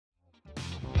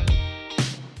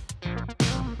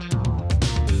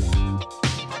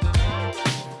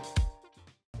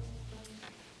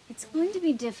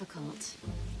be difficult,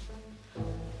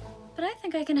 but I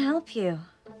think I can help you.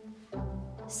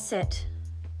 Sit.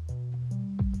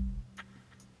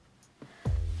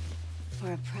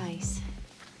 For a price.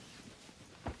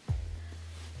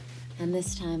 And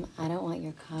this time, I don't want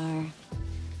your car.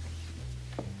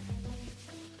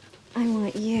 I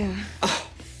want you. Oh,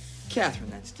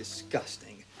 Catherine, that's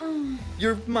disgusting. Oh.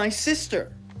 You're my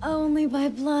sister. Only by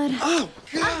blood. Oh,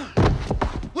 God!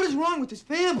 What is wrong with this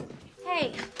family?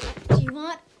 Hey, do you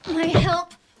want my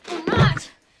help or not?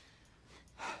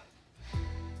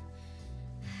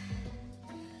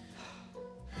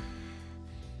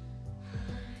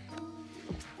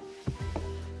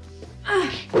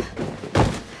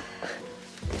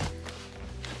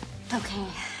 Okay,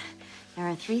 there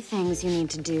are 3 things you need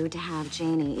to do to have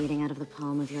Janey eating out of the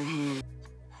palm of your hand.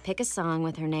 Pick a song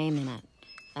with her name in it.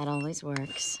 That always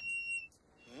works.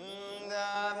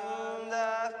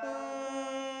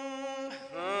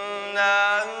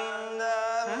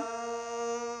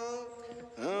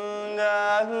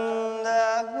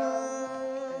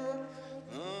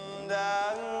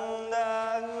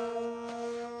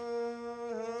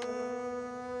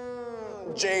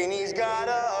 Janey's got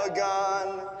a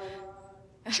gun.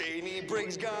 Janey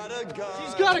Briggs got a gun.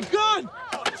 She's got a gun!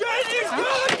 Janey's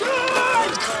got a gun!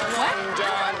 What?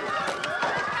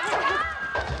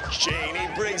 Janey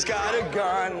Briggs got a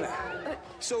gun.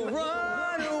 So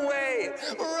run away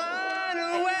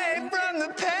from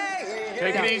the pain.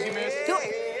 Take it easy, miss.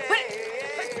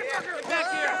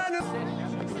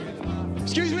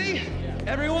 Excuse me,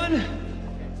 everyone.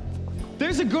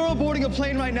 There's a girl boarding a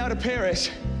plane right now to Paris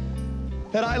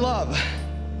that I love.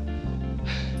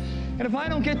 And if I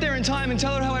don't get there in time and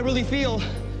tell her how I really feel,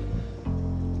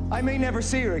 I may never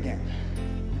see her again.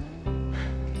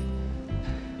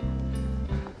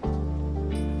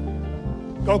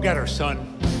 Go get her,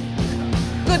 son.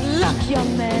 Good luck,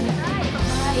 young man.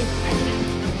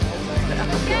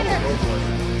 Get her.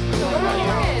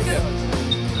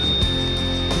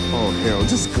 Oh, hell,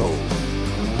 just go.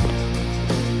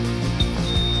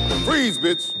 Freeze,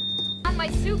 bitch. On my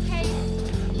suitcase.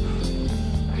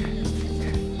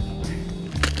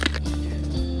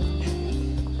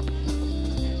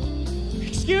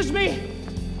 Excuse me.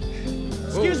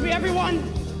 Excuse me, everyone.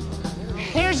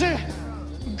 There's a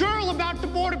girl about to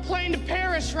board a plane to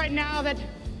Paris right now that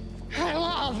I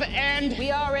love, and...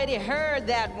 We already heard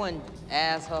that one,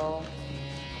 asshole.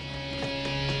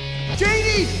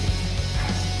 Janey!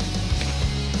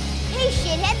 Hey,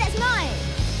 shithead, that's mine.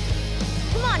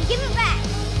 Come on, give it back.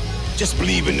 Just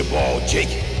believe in the ball, Jake,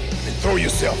 and throw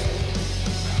yourself.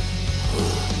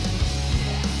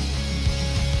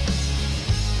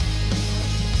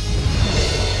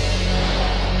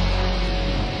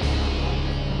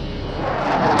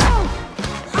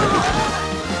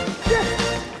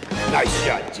 Nice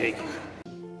shot, Jake.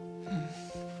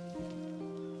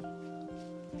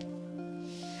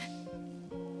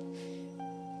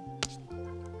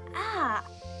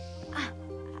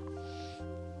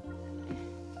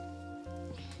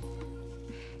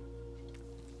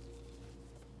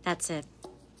 That's it.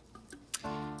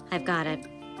 I've got it.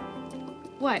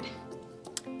 What?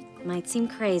 Might seem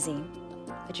crazy,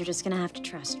 but you're just gonna have to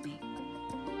trust me.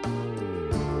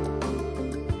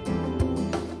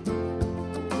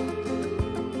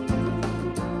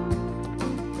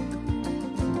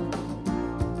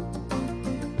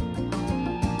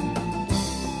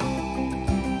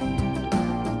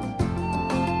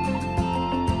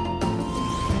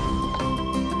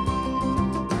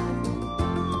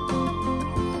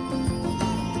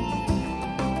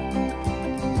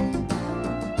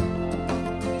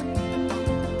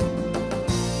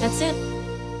 That's it.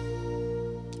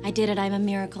 I did it. I'm a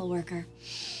miracle worker.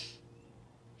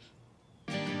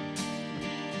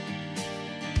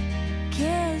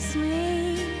 Kiss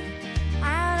me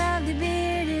out of the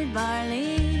bearded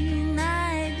barley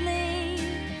nightly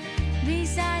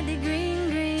beside the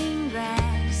green, green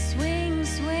grass. Swing,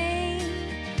 swing,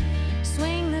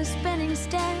 swing the spinning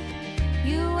step.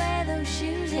 You wear those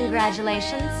shoes.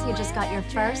 Congratulations. You just got your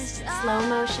first slow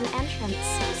motion entrance.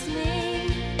 Kiss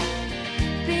me.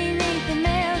 Beneath the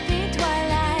milky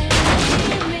twilight,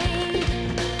 leave me.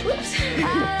 Oops.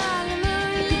 Out on the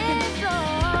moonlit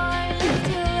floor, lift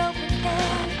your open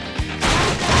head.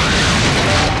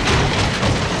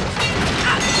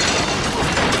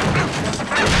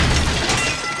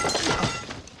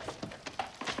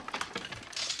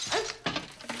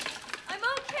 I'm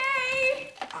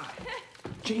okay.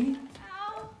 Janey?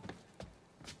 Ow.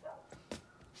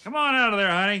 Come on out of there,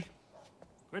 honey.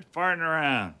 Quit farting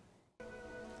around.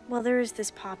 Well, there is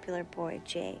this popular boy,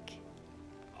 Jake.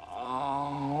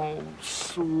 Oh,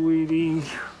 sweetie.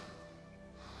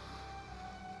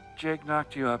 Jake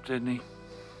knocked you up, didn't he?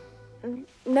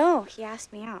 No, he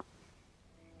asked me out.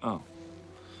 Oh.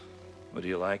 Well, do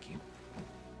you like him?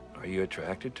 Are you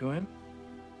attracted to him?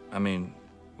 I mean,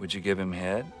 would you give him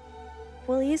head?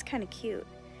 Well, he is kind of cute,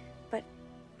 but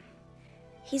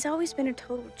he's always been a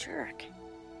total jerk.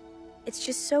 It's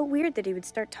just so weird that he would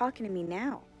start talking to me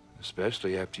now.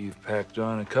 Especially after you've packed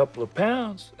on a couple of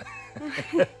pounds.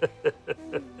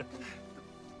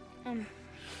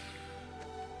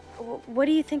 What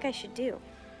do you think I should do?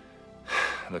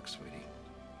 Look, sweetie,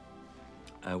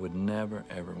 I would never,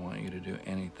 ever want you to do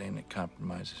anything that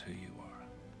compromises who you are.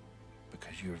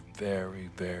 Because you're very,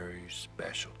 very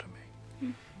special to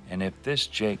me. And if this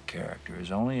Jake character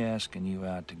is only asking you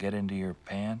out to get into your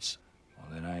pants, well,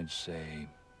 then I'd say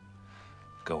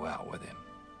go out with him.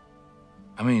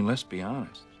 I mean, let's be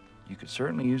honest. You could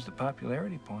certainly use the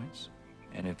popularity points.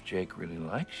 And if Jake really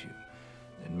likes you,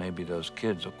 then maybe those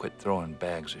kids will quit throwing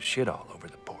bags of shit all over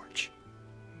the porch.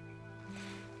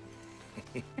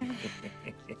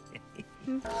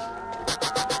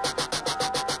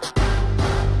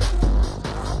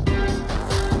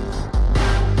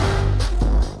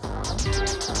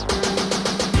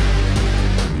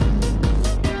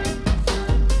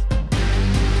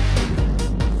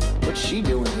 What's she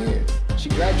doing here? She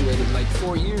graduated like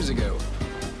 4 years ago.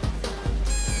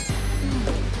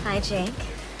 Hi, Jake.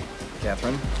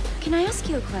 Catherine? Can I ask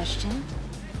you a question?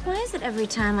 Why is it every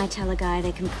time I tell a guy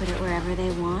they can put it wherever they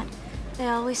want, they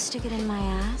always stick it in my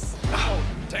ass? Oh,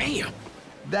 damn.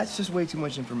 That's just way too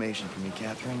much information for me,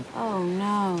 Catherine. Oh,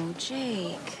 no,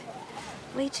 Jake.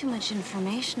 Way too much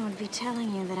information would be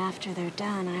telling you that after they're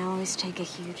done, I always take a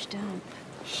huge dump.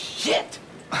 Shit!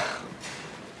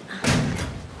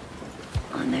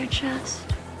 On their chest.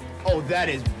 Oh, that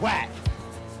is whack.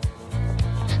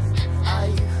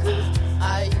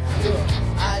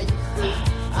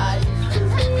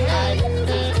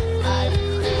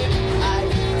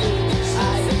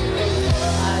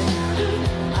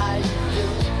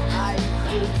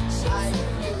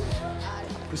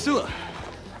 Priscilla,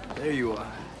 there you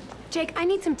are. Jake, I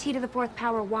need some T to the 4th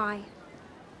power. Why?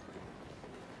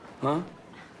 Huh?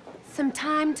 Some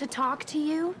time to talk to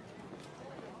you?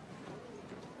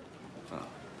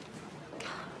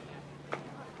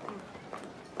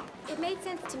 It made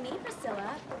sense to me,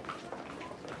 Priscilla.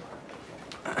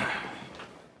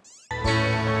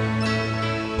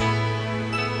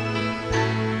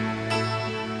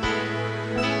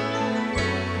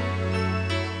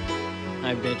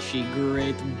 I bet she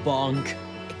great bonk.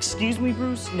 Excuse me,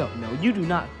 Bruce? No, you do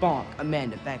not bonk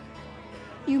Amanda Becker.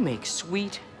 You make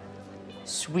sweet,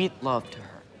 sweet love to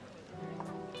her.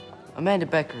 Amanda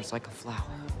Becker is like a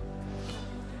flower.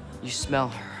 You smell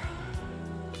her.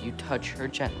 You touch her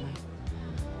gently.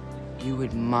 You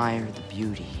admire the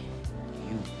beauty.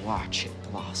 You watch it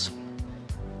blossom.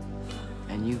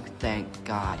 And you thank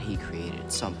God he created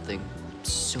something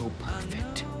so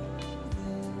perfect.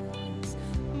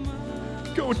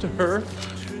 Go to her.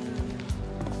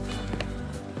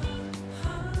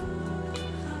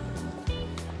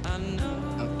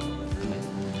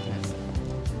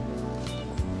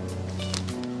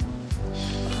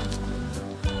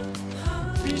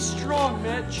 Be strong,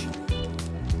 Mitch.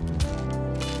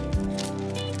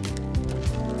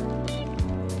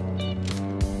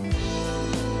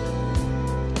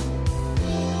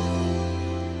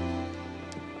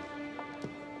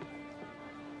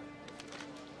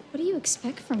 What do you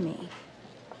expect from me?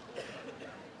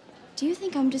 Do you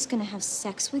think I'm just gonna have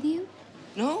sex with you?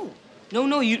 No,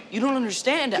 you don't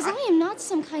understand. Because I am not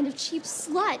some kind of cheap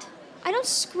slut. I don't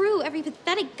screw every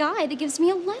pathetic guy that gives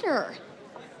me a letter.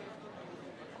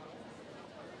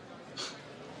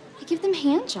 I give them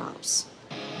hand jobs.